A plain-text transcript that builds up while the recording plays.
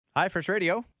Hi, First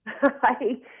Radio.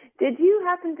 Hi. Did you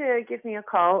happen to give me a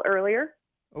call earlier?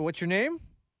 What's your name?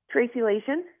 Tracey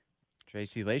Leyshon.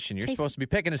 Tracey Leyshon. You're Tracy. supposed to be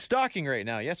picking a stocking right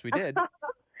now. Yes, we did.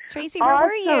 Tracey, where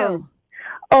were you? Awesome.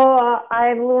 Oh,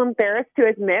 I'm a little embarrassed to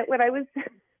admit what I was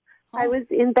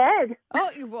in bed.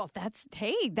 Oh, well, that's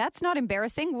not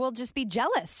embarrassing. We'll just be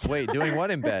jealous. Wait, doing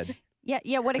what in bed?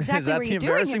 Yeah. What exactly Is that were the you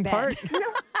doing in embarrassing bed?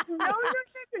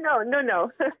 No.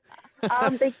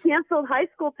 They canceled high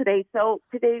school today, so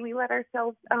today we let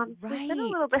ourselves sleep in a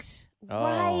little bit.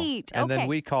 Right. And okay. then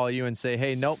we call you and say,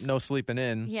 hey, nope, no sleeping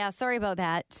in. Yeah, sorry about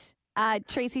that.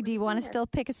 Tracy, do you want to still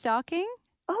pick a stocking?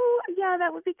 Oh, yeah,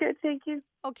 that would be good. Thank you.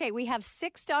 Okay, we have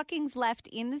 6 stockings left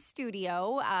in the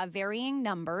studio, varying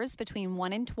numbers between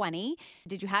 1 and 20.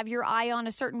 Did you have your eye on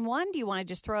a certain one? Do you want to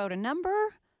just throw out a number?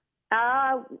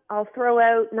 I'll throw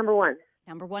out number 1.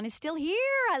 Number 1 is still here.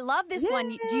 I love this one.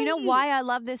 Yay! Do you know why I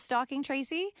love this stocking,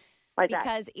 Tracy? Why that?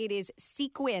 Because it is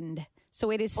sequined.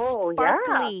 So it is Oh,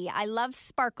 sparkly. I love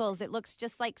sparkles. It looks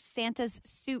just like Santa's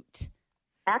suit.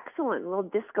 Excellent. A little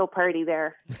disco party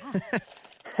there.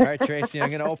 All right, Tracy, I'm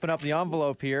going to open up the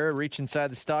envelope here, reach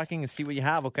inside the stocking and see what you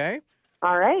have, okay?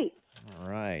 All right. All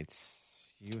right.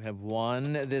 You have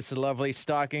won this lovely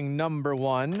stocking number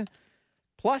 1.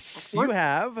 Plus, you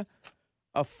have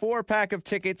a 4-pack of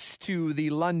tickets to the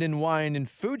London Wine and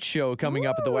Food Show coming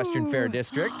up at the Western Fair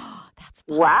District. That's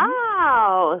fun.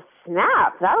 Wow.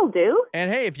 Snap. That'll do. And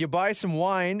hey, if you buy some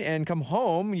wine and come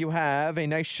home, you have a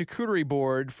nice charcuterie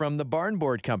board from the Barn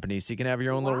Board Company, so you can have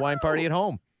your own little wine party at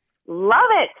home. Love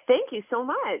it. Thank you so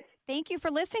much. Thank you for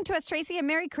listening to us, Tracy, and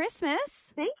Merry Christmas.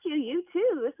 Thank you. You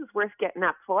too. This is worth getting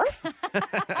up for.